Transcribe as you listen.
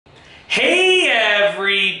Hey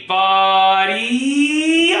everybody!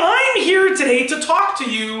 I'm here today to talk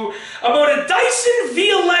to you about a Dyson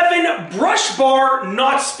V11 brush bar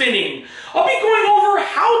not spinning. I'll be going over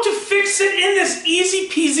how to fix it in this easy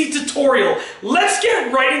peasy tutorial. Let's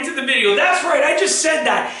get right into the video. That's right, I just said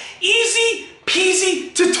that. Easy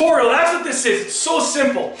peasy tutorial. That's what this is. It's so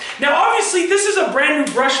simple. Now obviously this is a brand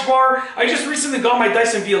new brush bar. I just recently got my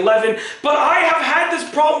Dyson V11, but I have had this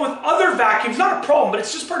problem with other vacuums. Not a problem, but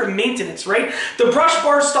it's just part of maintenance, right? The brush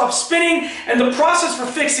bar stops spinning, and the process for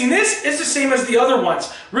fixing this is the same as the other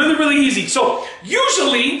ones. Really, really easy. So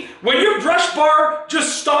usually when your brush bar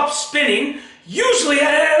just stops spinning, usually,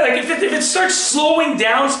 like if it starts slowing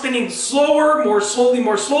down, spinning slower, more slowly,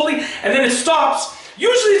 and then it stops,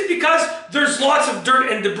 usually it's because there's lots of dirt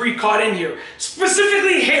and debris caught in here,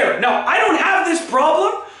 specifically hair. Now, I don't have this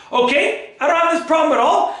problem, okay? I don't have this problem at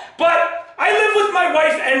all, but I live with my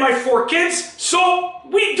wife and my 4 kids, so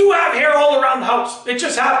we do have hair all around the house. It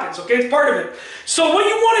just happens, okay? It's part of it. So what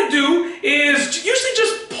you want to do is usually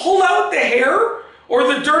just pull out the hair or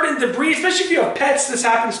the dirt and debris, especially if you have pets, this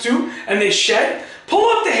happens too, and they shed. Pull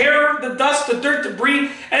up the hair, the dust, the dirt, debris,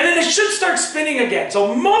 and then it should start spinning again.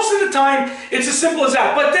 So most of the time, it's as simple as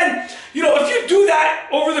that. But then, you know, if you do that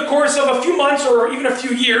over the course of a few months or even a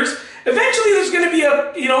few years, eventually there's going to be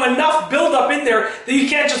enough buildup in there that you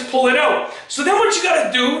can't just pull it out. So then what you got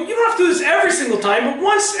to do, you don't have to do this every single time, but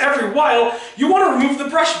once every while, you want to remove the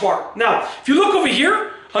brush bar. Now, if you look over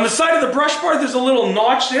here, on the side of the brush bar, there's a little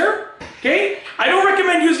notch there. Okay, I don't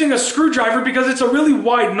recommend using a screwdriver because it's a really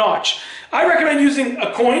wide notch. I recommend using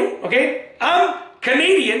a coin, okay? I'm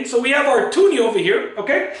Canadian, so we have our toonie over here,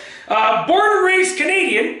 okay? Born and raised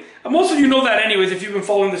Canadian. Most of you know that anyways if you've been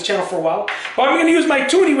following this channel for a while. But I'm going to use my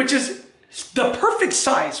toonie, which is the perfect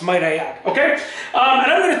size, might I add, okay?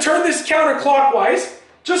 And I'm going to turn this counterclockwise,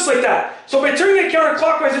 just like that. So by turning it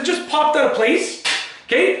counterclockwise, it just popped out of place,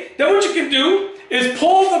 okay? Then what you can do is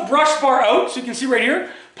pull the brush bar out, so you can see right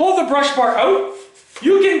here. Pull the brush bar out.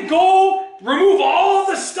 You can go remove all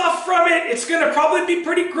the stuff from it. It's going to probably be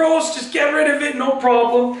pretty gross. Just get rid of it, no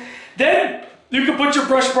problem. Then you can put your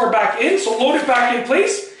brush bar back in, so load it back in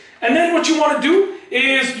place. And then what you want to do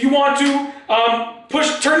is you want to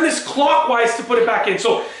turn this clockwise to put it back in.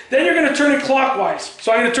 So then you're going to turn it clockwise.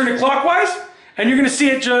 So I'm going to turn it clockwise, and you're going to see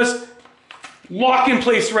it just lock in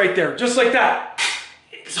place right there, just like that.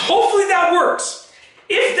 Hopefully that works.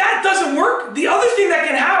 If that doesn't work, the other thing that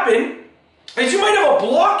can happen is you might have a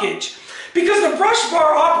blockage because the brush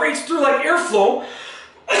bar operates through like airflow.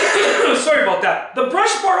 Sorry about that. The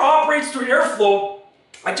brush bar operates through airflow.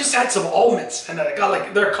 I just had some almonds and I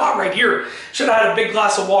got they're caught right here. Should have had a big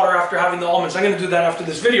glass of water after having the almonds. I'm going to do that after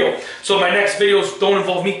this video. So my next videos don't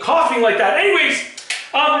involve me coughing like that. Anyways,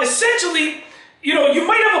 essentially, you know, you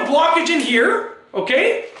might have a blockage in here,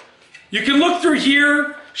 okay? You can look through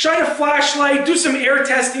here, shine a flashlight, do some air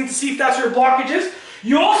testing to see if that's where your blockage is.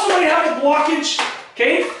 You also might have a blockage,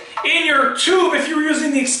 okay, in your tube. If you're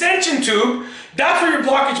using the extension tube, that's where your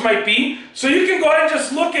blockage might be. So you can go ahead and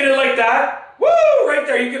just look at it like that. Woo! Right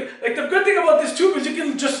there. You can, like, the good thing about this tube is you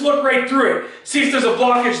can just look right through it. See if there's a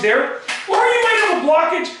blockage there. Or you might have a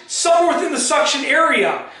blockage somewhere within the suction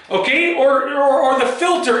area, okay? Or the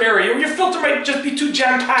filter area. Or your filter might just be too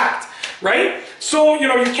jam-packed, right? So, you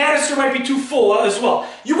know, your canister might be too full as well.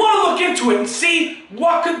 You want to look into it and see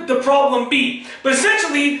what could the problem be. But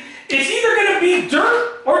essentially, it's either going to be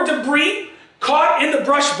dirt or debris caught in the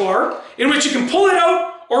brush bar, in which you can pull it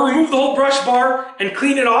out or remove the whole brush bar and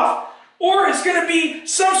clean it off, or it's going to be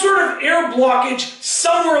some sort of air blockage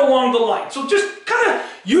somewhere along the line. So just kind of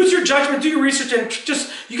use your judgment, do your research, and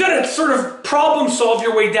you got to sort of problem solve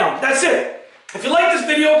your way down. That's it. If you like this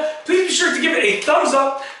video, please be sure to give it a thumbs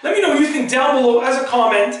up. Let me know what you think down below as a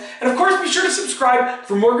comment. And of course, be sure to subscribe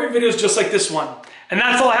for more great videos just like this one. And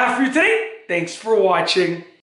that's all I have for you today. Thanks for watching.